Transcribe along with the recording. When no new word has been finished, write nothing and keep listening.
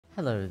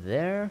Hello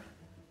there.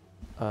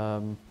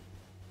 Um,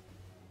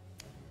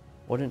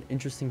 what an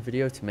interesting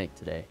video to make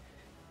today.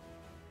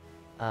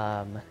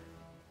 So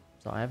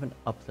I haven't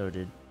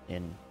uploaded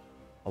in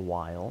a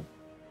while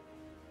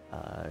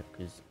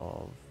because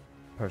of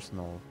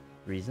personal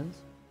reasons,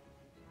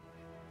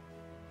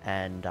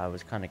 and I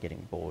was kind of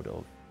getting bored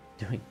of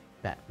doing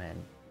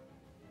Batman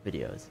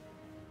videos.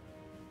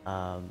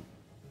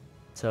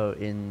 So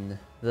in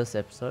this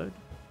episode,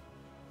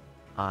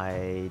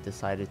 I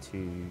decided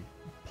to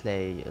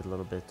play a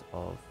little bit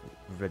of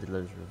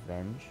Riddler's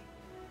Revenge.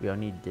 We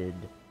only did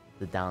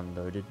the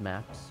downloaded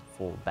maps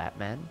for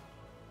Batman.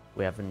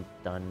 We haven't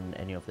done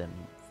any of them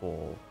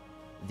for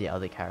the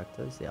other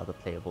characters, the other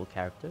playable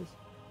characters,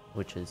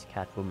 which is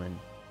Catwoman,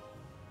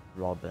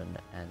 Robin,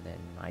 and then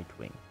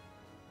Nightwing.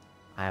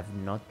 I have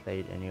not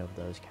played any of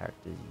those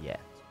characters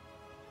yet,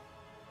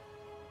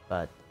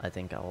 but I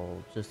think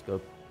I'll just go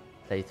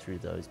play through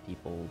those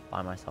people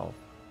by myself.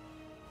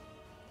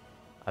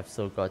 I've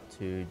still got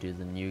to do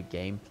the new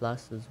Game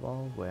Plus as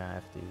well, where I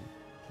have to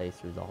play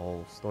through the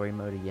whole story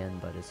mode again,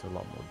 but it's a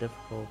lot more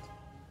difficult.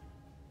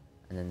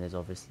 And then there's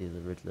obviously the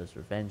Riddler's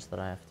Revenge that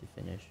I have to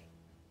finish.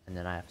 And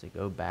then I have to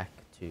go back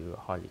to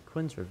Harley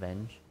Quinn's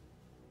Revenge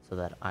so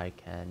that I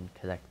can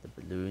collect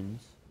the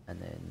balloons, and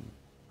then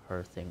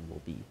her thing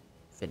will be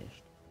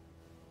finished.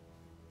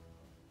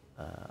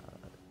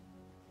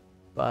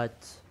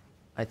 But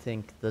I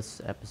think this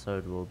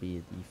episode will be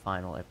the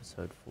final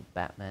episode for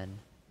Batman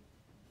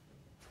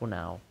for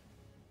now,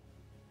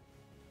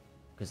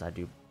 because I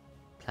do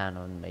plan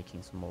on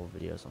making some more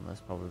videos on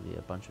this, probably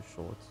a bunch of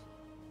shorts.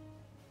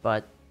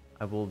 But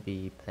I will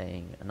be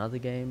playing another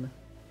game.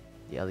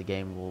 The other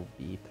game will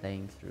be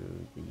playing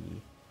through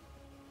the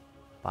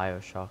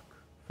BioShock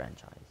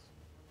franchise,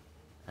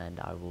 and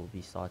I will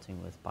be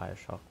starting with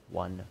BioShock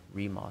 1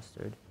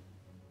 Remastered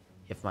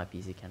if my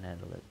PC can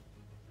handle it.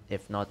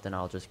 If not, then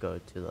I'll just go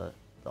to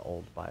the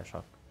old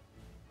BioShock,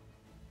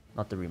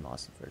 not the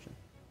remastered version.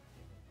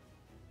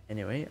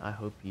 Anyway, I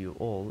hope you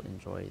all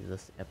enjoy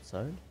this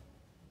episode,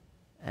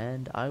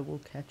 and I will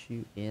catch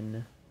you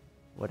in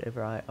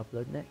whatever I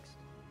upload next.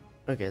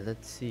 Okay,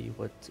 let's see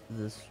what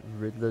this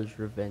Riddler's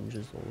Revenge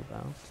is all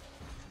about.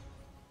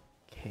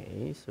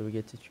 Okay, so we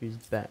get to choose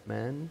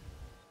Batman,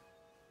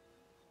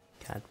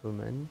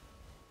 Catwoman,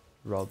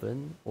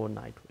 Robin, or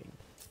Nightwing.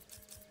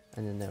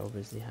 And then they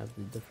obviously have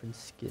the different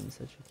skins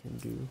that you can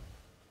do.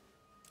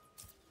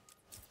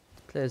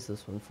 There's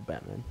this one for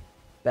Batman.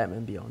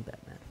 Batman Beyond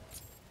Batman.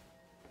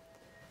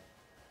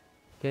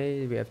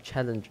 Okay, we have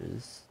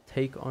challenges.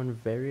 Take on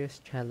various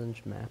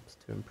challenge maps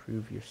to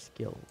improve your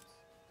skills.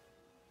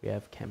 We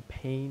have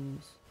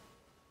campaigns.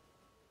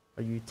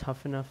 Are you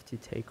tough enough to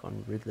take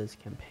on Riddler's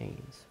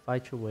campaigns?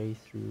 Fight your way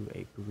through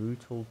a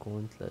brutal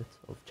gauntlet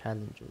of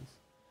challenges,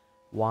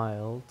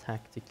 while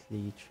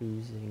tactically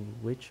choosing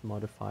which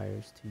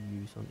modifiers to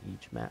use on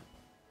each map.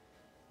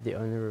 The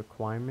only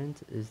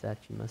requirement is that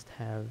you must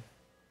have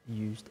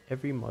used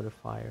every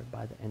modifier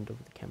by the end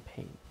of the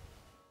campaign.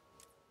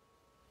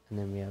 And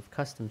then we have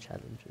custom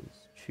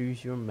challenges.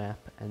 Choose your map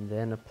and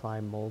then apply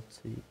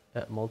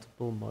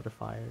multiple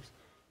modifiers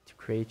to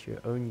create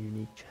your own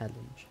unique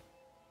challenge.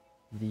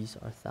 These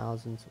are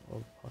thousands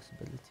of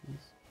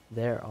possibilities.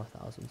 There are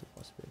thousands of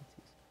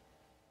possibilities.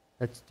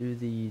 Let's do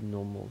the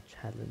normal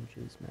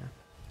challenges map.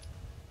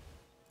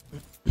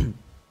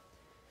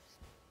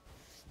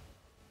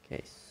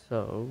 Okay,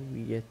 so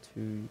we get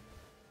to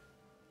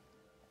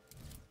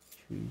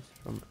choose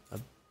from a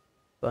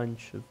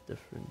bunch of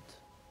different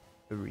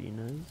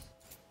arenas.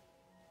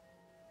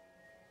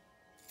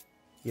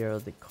 Here are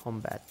the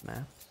combat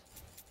maps.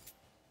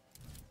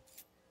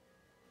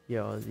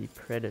 Here are the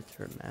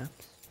predator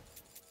maps.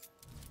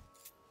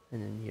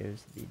 And then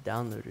here's the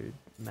downloaded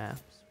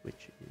maps,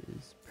 which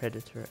is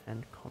predator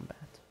and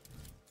combat.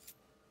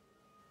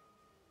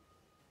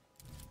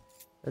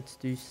 Let's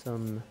do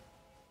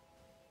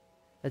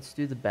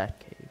the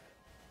Batcave.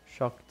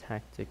 Shock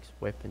tactics,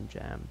 weapon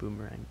jam,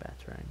 boomerang,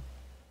 batarang.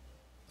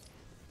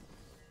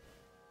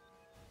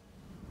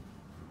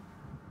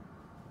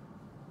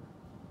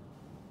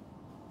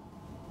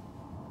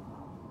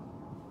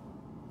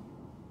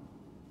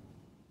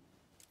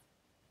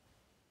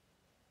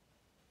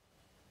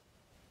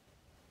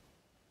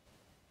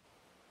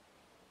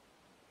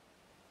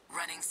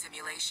 Running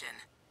simulation.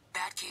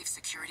 Batcave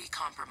security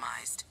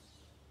compromised.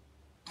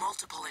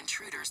 Multiple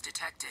intruders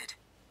detected.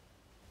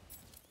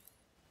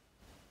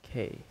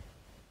 Okay.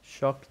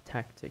 Shock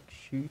tactic.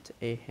 Shoot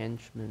a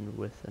henchman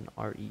with an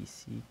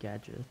REC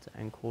gadget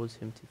and cause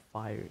him to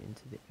fire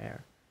into the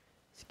air,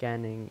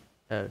 scaring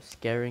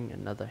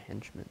another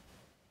henchman.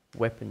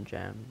 Weapon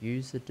jam.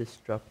 Use a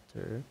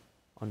disruptor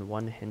on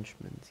one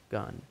henchman's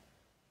gun.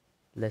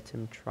 Let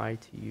him try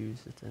to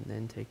use it and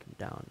then take him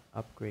down.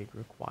 Upgrade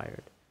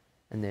required.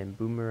 And then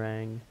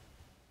boomerang,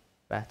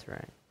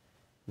 batarang.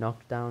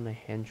 Knock down a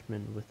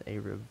henchman with a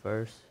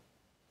reverse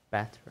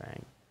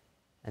batarang,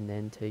 and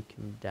then take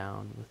him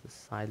down with a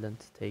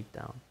silent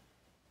takedown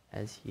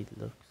as he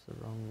looks the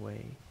wrong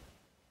way.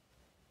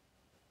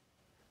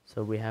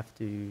 So we have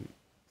to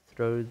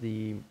throw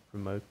the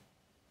remote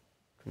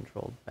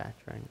controlled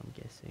batarang, I'm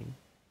guessing,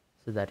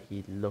 so that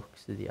he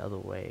looks the other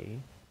way,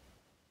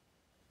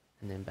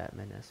 and then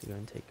Batman has to go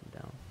and take him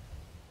down.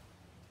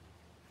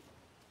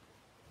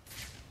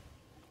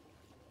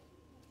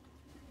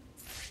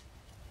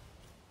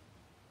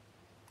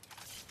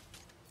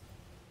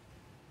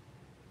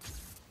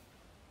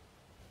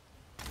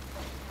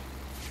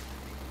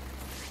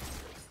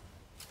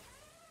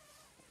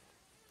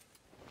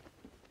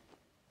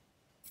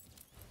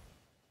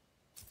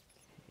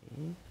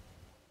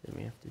 Then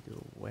we have to do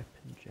a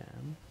weapon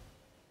jam.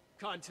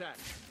 Contact.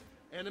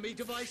 Enemy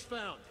device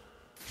found.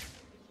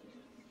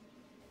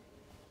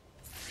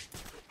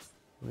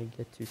 Let me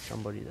get to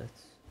somebody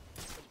that's...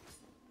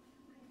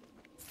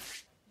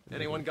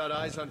 Anyone got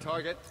eyes on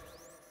target?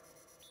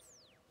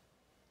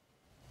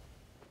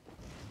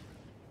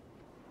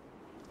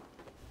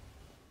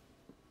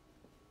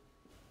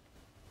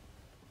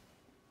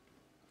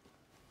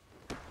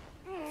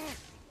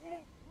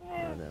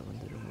 Oh, that one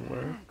didn't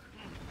work.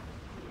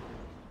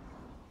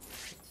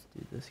 Let's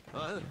do this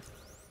guy here.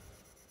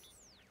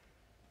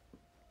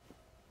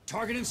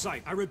 Target in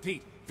sight. I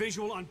repeat,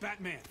 visual on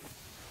Batman.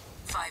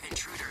 5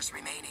 intruders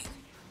remaining.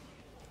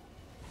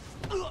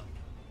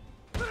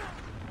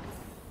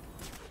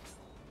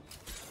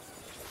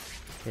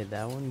 Okay,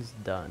 that one's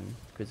done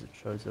because it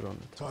shows it on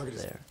the top Target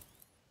is there.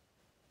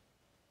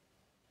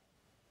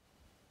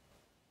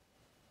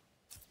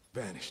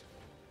 Vanished.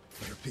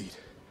 I repeat,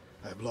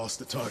 I have lost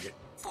the target.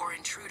 4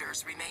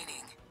 intruders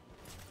remaining.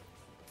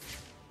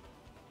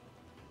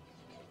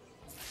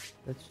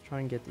 Let's try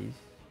and get these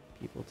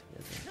people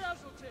together.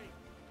 Casualty!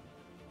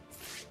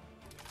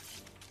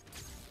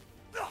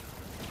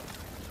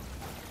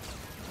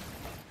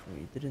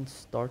 We didn't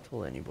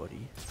startle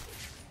anybody.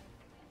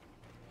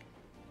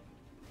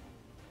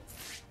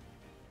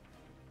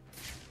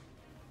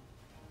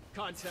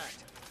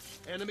 Contact.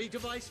 Enemy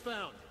device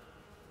found.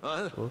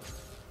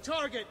 Oof.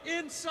 Target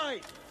in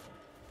sight.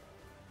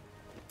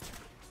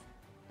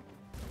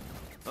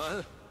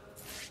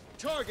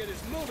 Target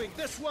is moving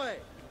this way.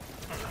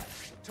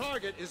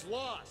 Target is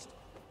lost.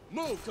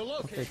 Move to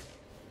locate. Okay.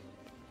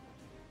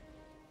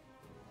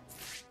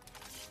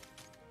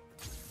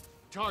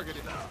 Target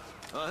is...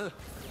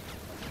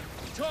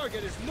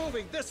 Target is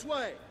moving this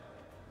way.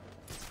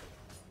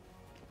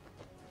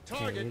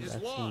 Target Okay, is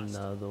that's lost.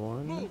 another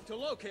one. Move to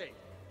locate.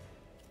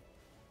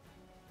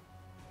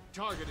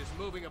 Target is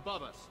moving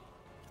above us.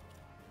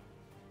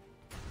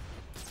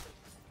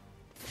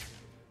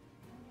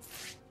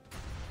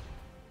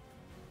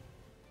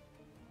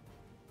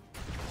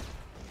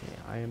 Okay,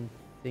 I am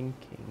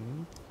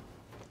thinking...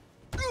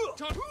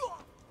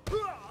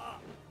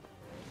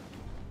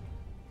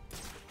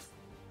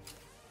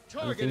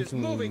 Target is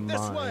moving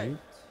this way.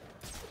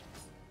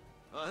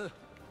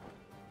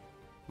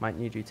 Might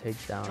need to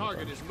take down.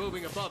 Target is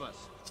moving above us.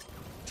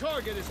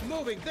 Target is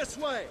moving this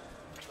way.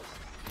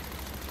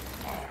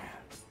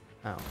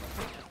 Ow. Okay,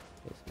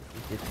 so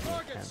we did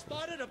Target cancel.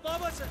 spotted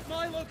above us at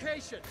my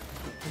location.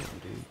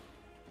 Dude.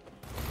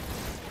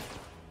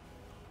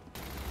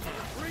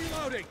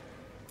 Reloading.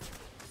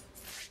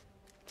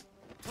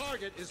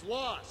 Target is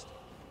lost.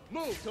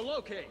 Move to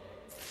locate.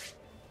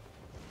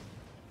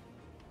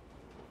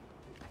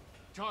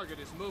 Target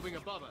is moving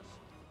above us.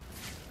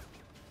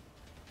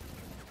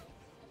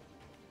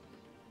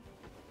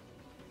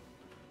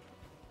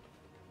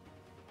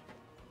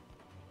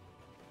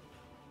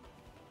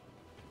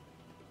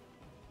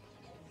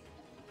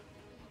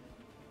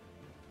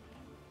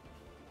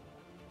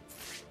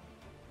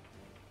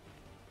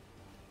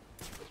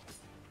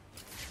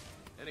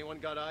 Anyone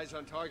got eyes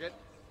on target?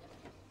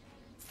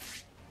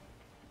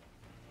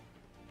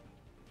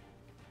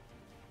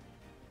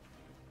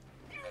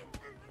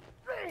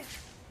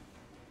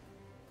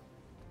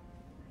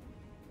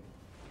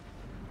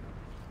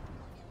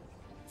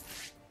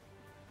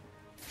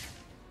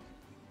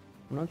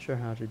 I'm not sure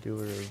how to do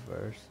a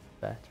reverse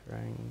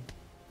batarang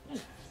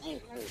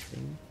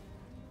thing.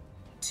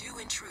 2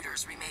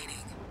 intruders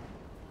remaining.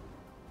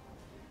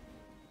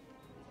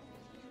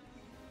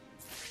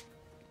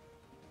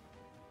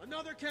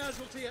 Another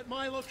casualty at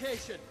my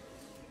location.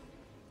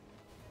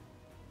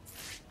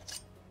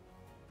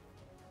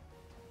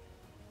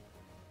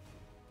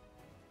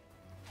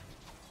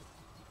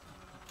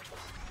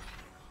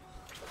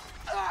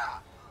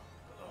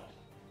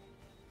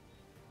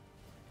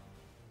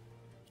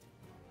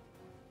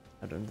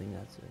 I don't think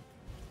that's it.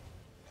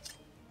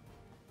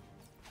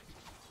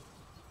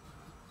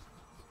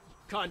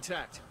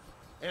 Contact.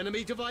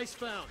 Enemy device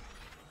found.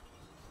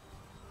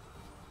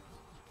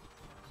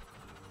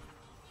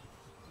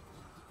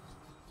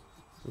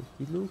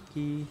 Looky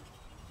looky.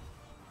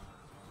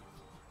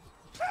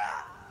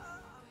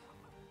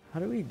 How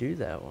do we do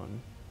that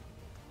one?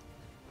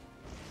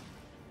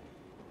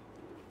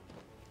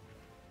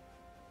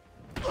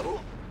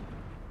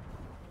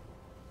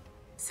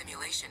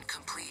 Simulation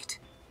complete.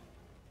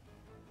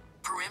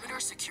 Perimeter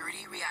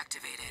security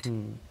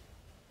reactivated.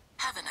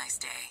 Have a nice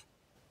day.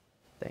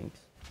 Thanks.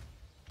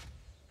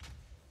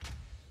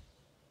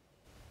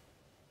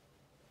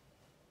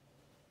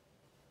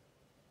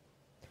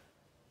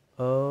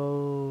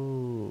 Oh.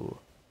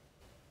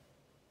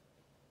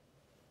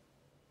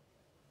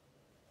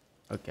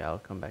 Okay, I'll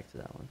come back to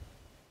that one.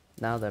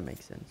 Now that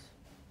makes sense.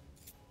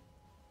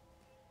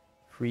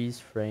 Freeze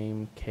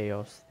frame,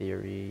 chaos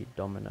theory,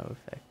 domino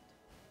effect.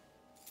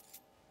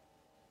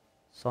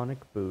 Sonic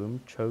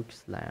boom, choke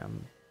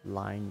slam,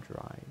 line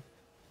drive.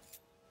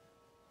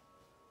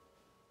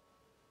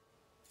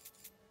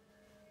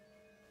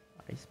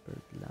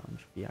 Iceberg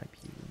lounge VIP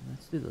room.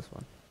 Let's do this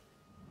one.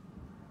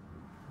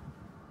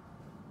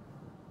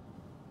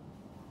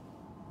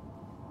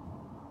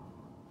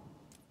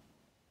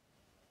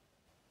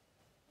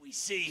 We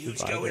see who's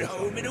Survivors going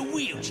home in a are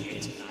wheelchair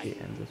enemies. tonight.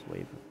 The endless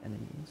wave of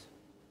enemies.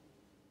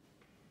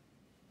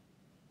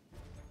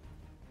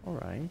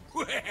 Alright.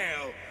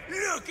 Well,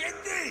 look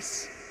at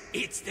this!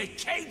 It's the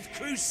Cave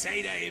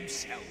Crusader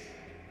himself.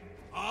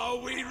 Are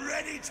we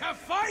ready to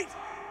fight?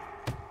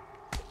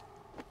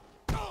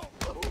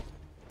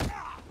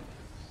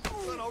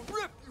 I'm gonna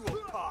rip you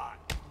apart!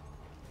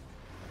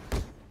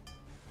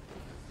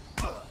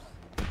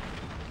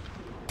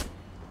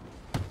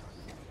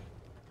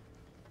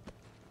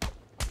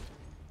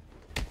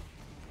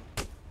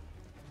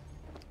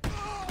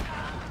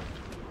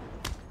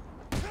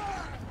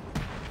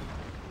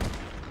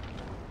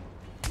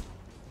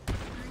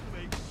 You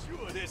make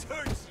sure this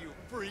hurts you,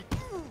 freak!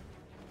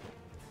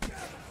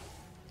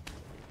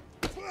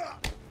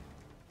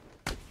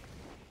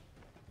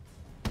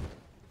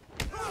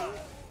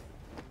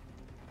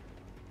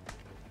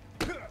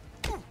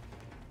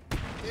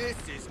 This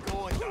is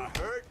going to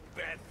hurt,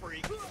 bad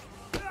freak.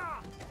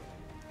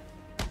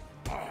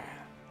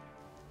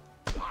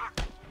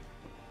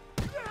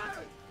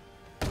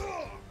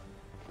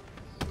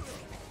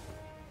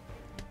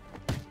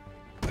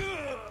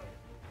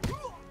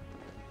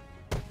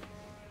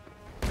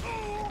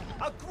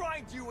 I'll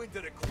grind you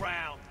into the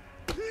ground.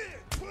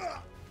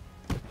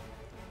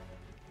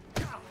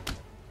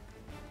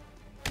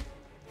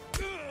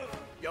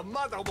 Your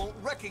mother won't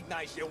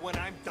recognize you when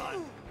I'm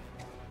done.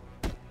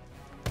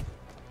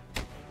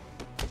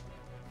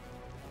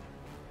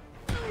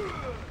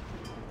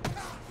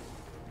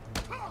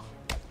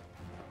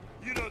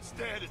 You don't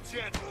stand a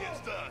chance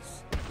against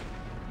us.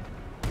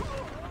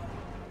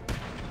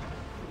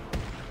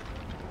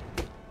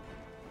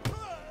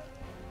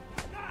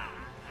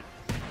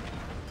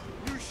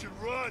 You should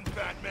run,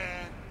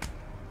 Batman.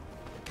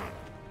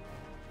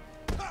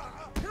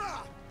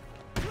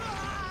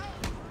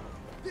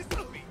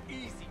 This'll be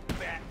easy,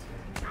 Bat.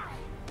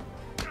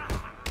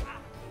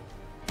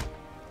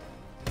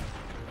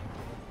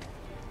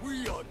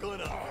 We are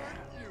gonna hurt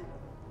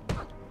you.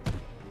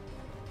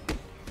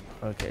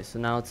 Okay, so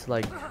now it's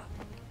like...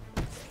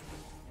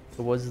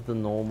 It was the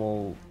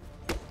normal,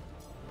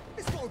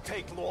 This won't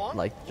take long.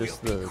 like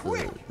just We'll be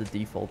quick. the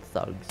default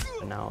thugs.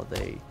 And now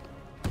they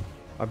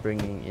are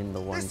bringing in the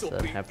ones This'll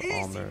that be have easy,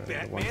 armor and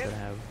the ones that Batman.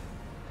 have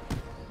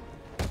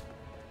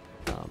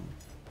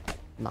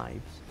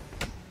knives.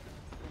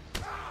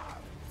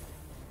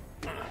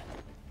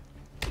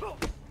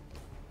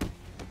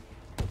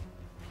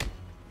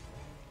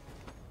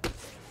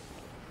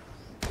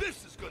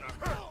 This is gonna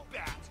hurt,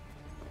 Bat.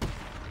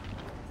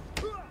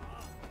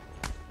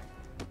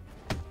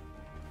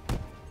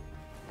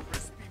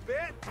 Crispy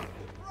Bat? No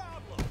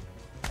problem.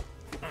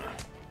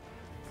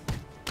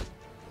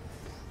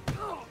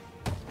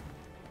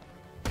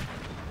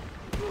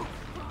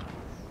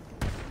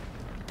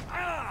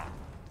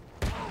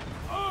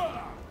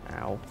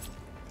 Ow.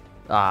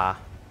 Ah.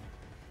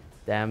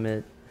 Damn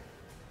it.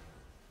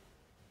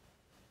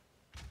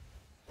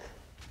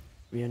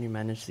 We only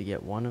managed to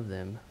get one of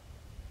them.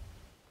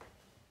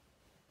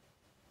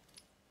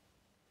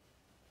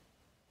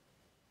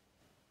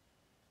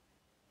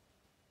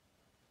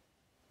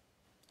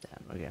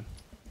 Damn, okay.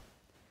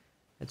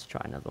 Let's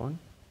try another one.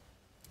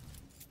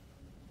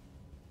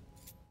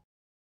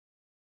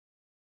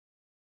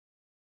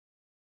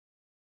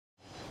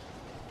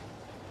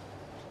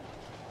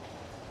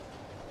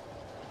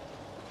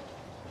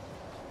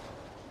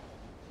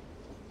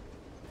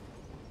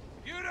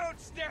 You don't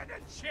stand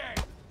a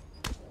chance!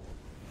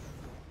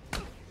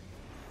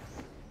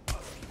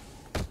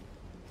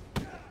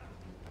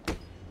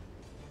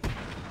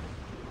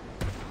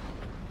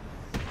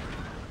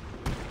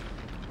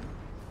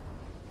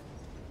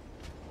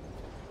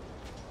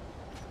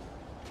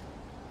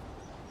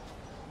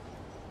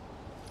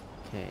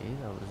 Okay,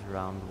 that was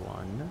round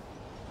one.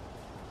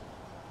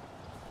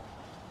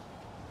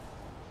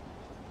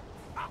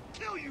 I'll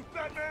kill you,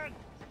 Batman!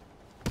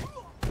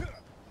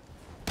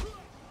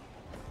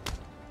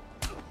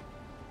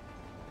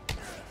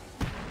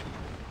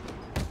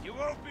 You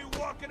won't be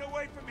walking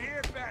away from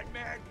here,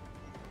 Batman!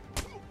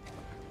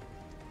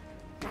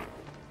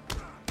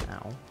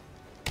 Ow.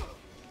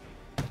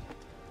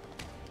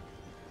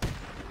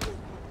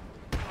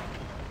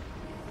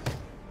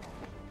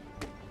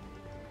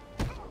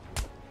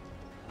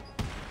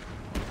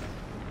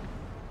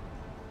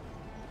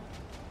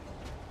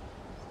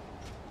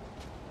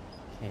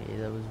 Okay,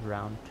 that was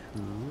round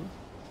two.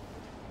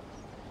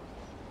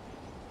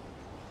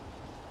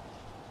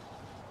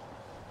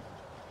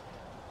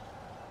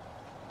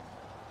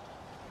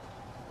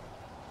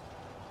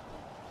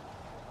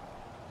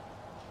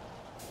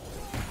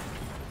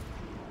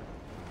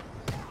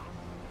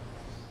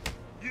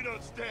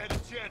 don't stand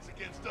a chance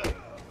against us.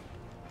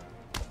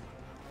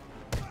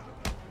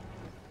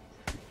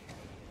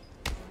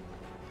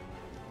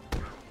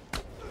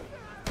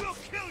 We'll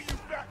kill you,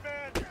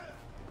 Batman!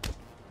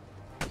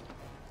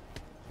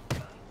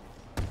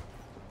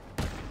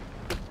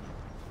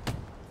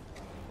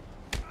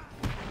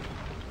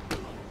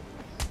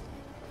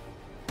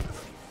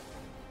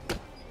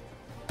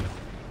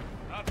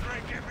 I'll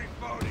break every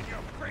bone in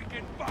your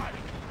freaking body!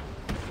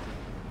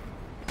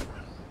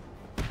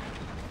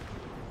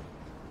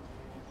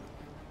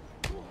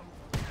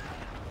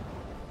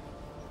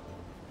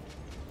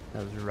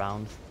 That was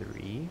round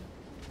 3.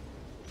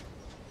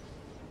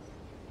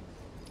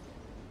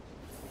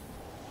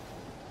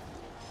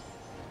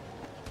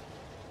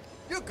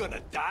 You're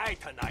gonna die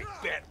tonight,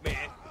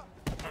 Batman!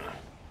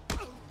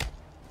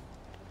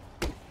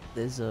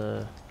 There's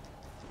a...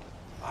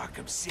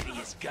 Arkham City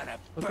is gonna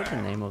Look at the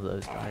burn! name of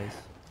those guys.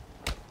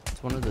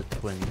 It's one of the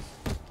twins.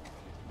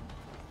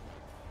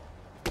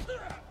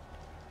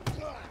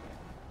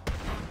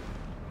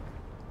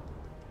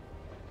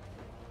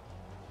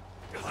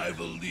 I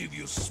will leave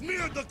you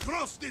smeared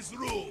across this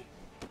room!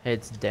 Hey,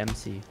 it's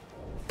Dempsey.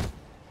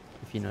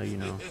 If you know, you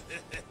know.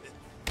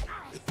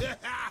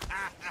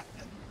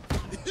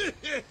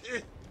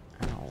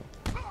 Ow.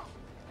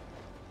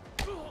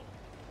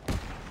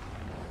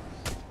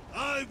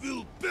 I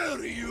will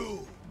bury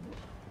you!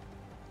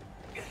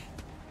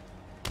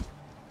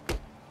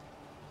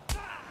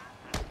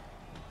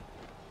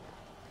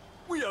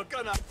 We are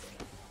gonna...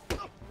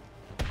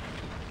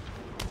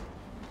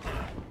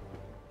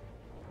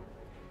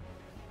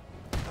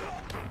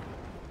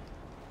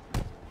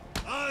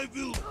 I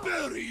will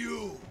bury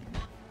you!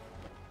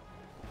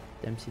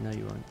 Dempsey, no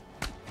you won't.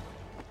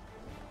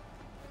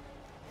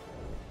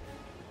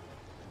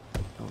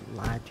 Don't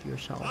lie to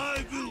yourself.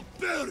 I will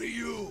bury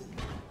you!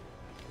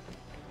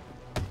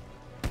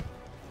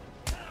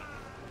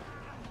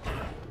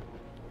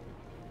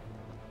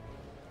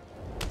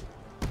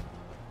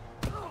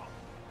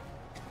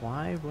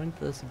 Why won't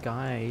this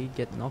guy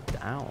get knocked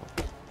out?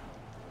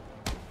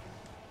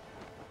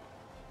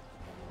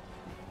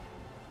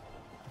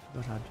 I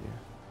forgot how to.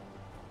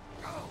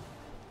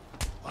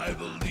 I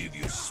will leave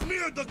you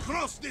smeared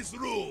across this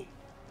room!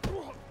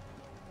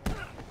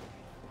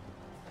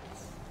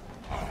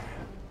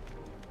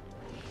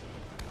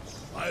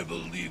 I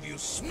will leave you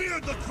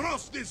smeared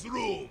across this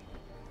room!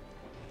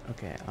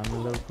 Okay, I'm a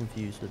little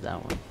confused with that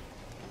one.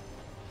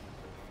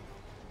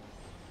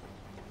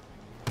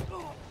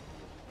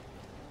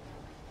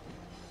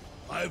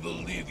 I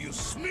will leave you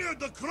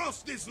smeared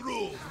across this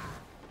room!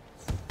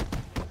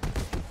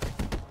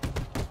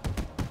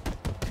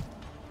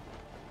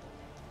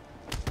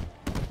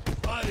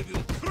 I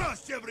will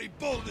crush every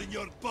bone in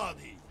your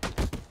body!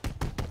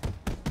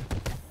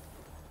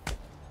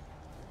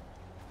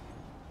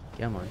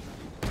 Come on.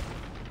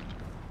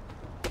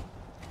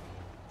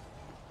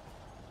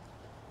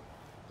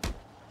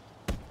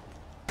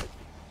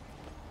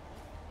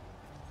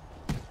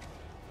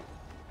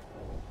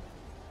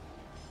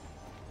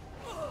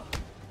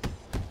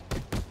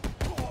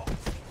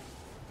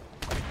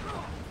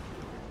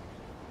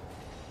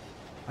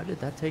 Why did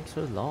that take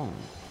so long?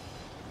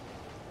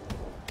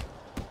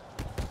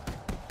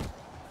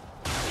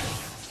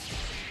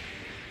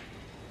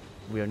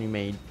 We only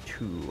made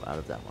 2 out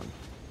of that one.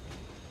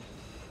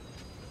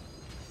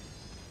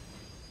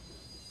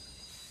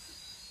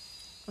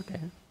 Okay,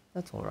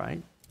 that's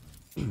alright.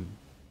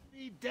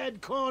 The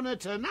dead corner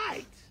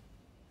tonight.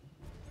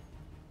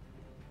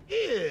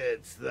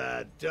 It's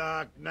the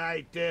Dark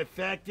Knight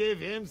detective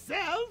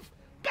himself,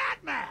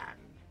 Batman.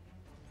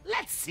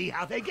 Let's see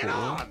how they get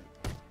on.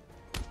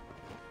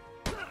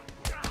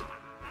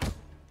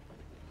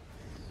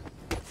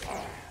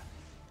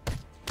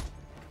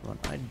 Come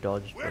on, I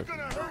dodged We're both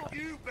gonna of them. hurt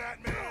you,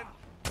 Batman!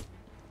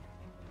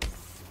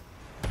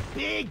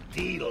 Big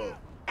deal.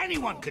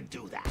 Anyone could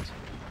do that.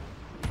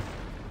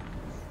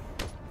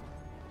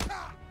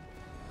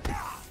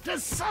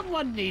 Does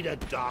someone need a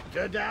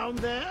doctor down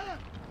there?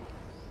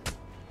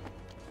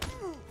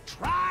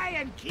 Try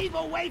and keep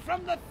away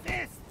from the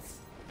fists.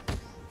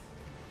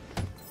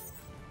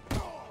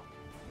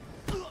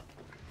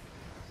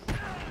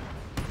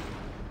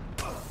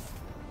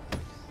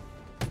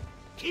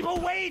 Keep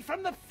away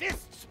from the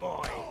fists,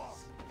 boys.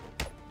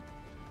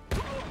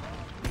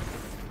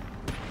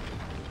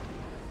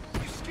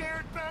 You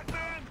scared,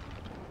 Batman?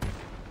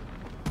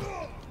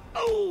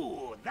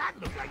 Oh, that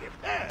looked like it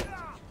hurt.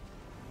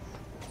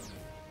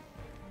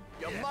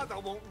 Your mother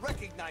won't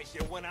recognize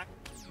you when I...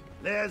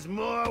 There's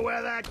more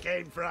where that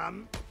came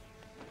from.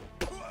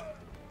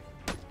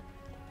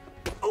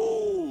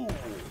 Ooh!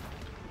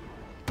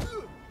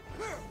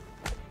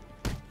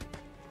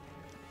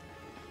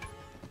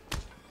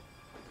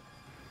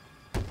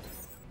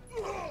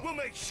 We'll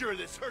make sure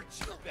this hurts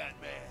you,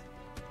 Batman.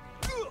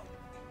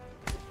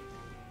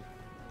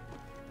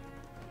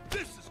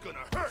 This is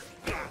gonna hurt,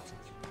 Bat.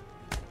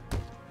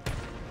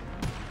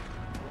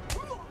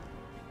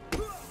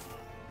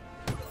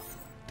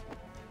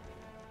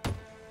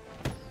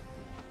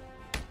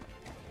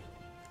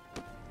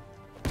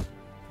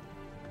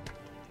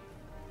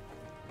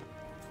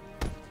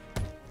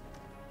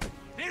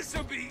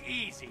 be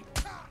easy.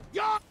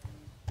 You're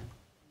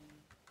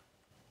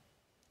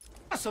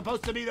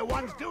supposed to be the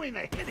ones doing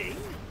the hitting.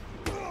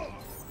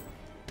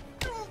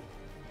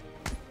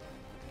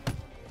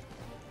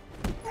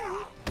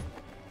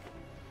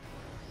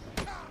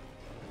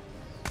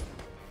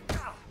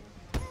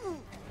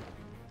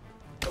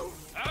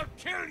 I'll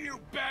kill you,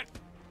 Bat!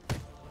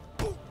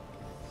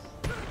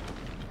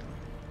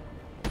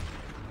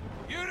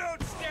 You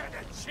don't stand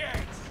a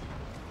chance!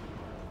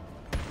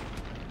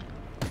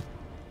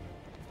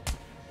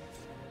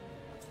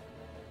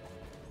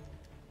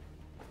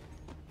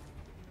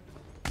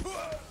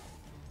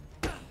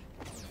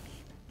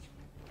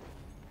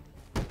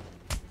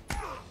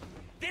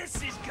 This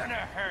is gonna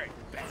hurt,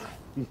 Bat!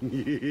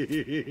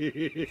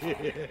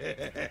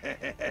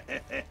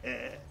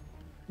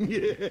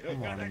 You're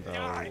gonna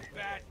die,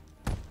 Bat!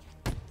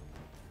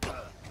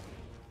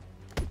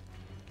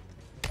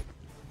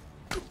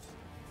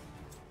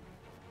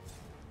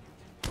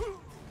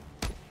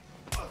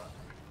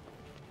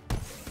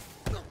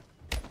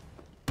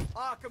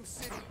 Arkham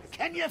City.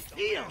 Can you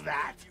feel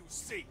that? You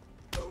see.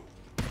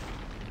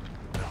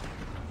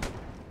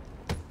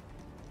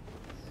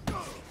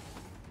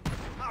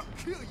 I'll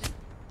kill you.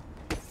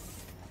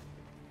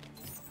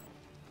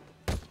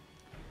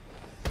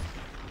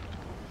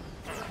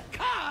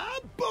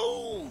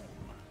 Kaboom!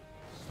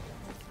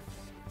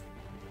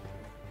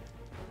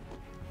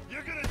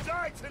 You're gonna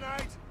die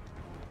tonight.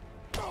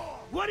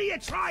 What are you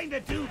trying to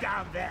do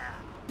down there?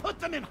 Put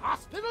them in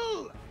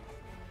hospital?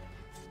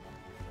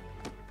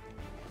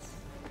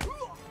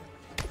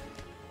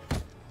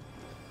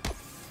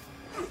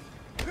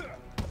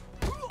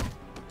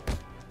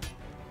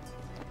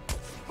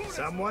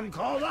 Someone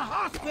call the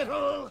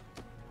hospital!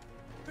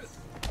 Just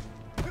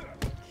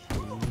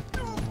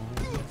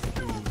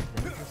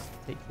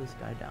take this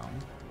guy down.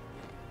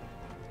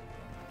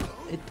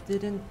 It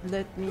didn't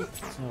let me.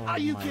 Oh Are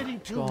you my getting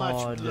too God.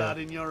 much blood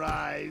in your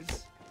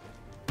eyes?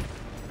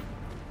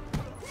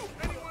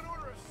 Anyone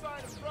order a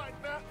side of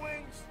fried bat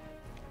wings?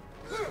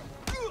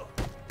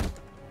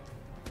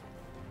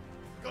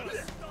 Gonna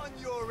stun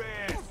your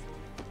ass.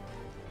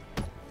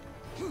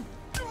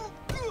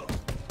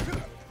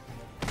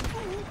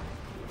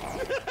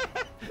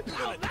 You're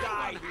gonna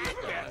die here,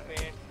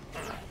 Batman.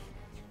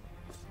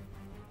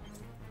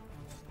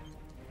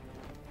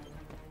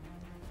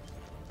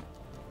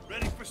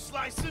 Ready for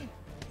slicing?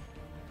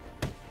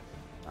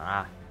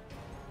 Ah.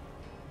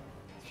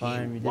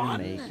 Fine, we didn't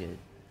won? make it.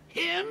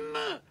 Him?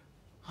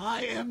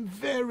 I am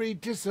very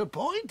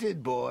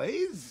disappointed,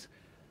 boys.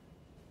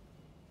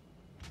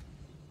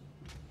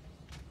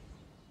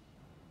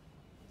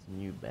 It's a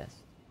new best.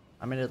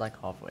 I made it like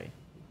halfway.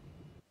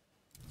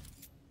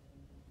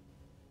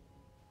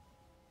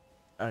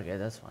 Okay,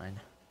 that's fine.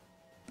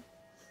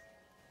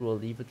 We'll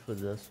leave it for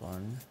this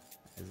one,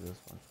 as this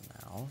one for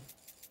now.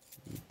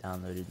 The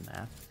downloaded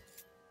map.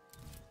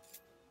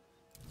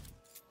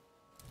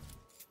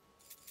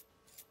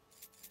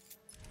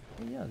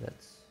 But yeah,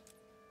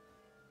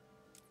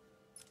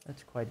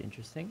 that's quite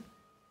interesting.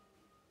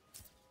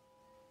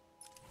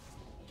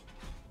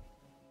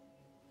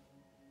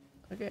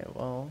 Okay,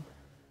 well,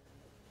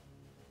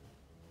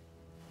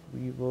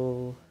 we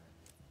will.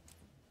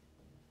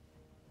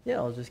 Yeah,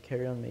 I'll just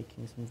carry on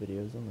making some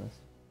videos on this.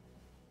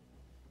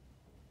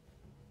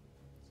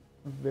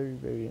 Very,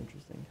 very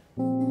interesting.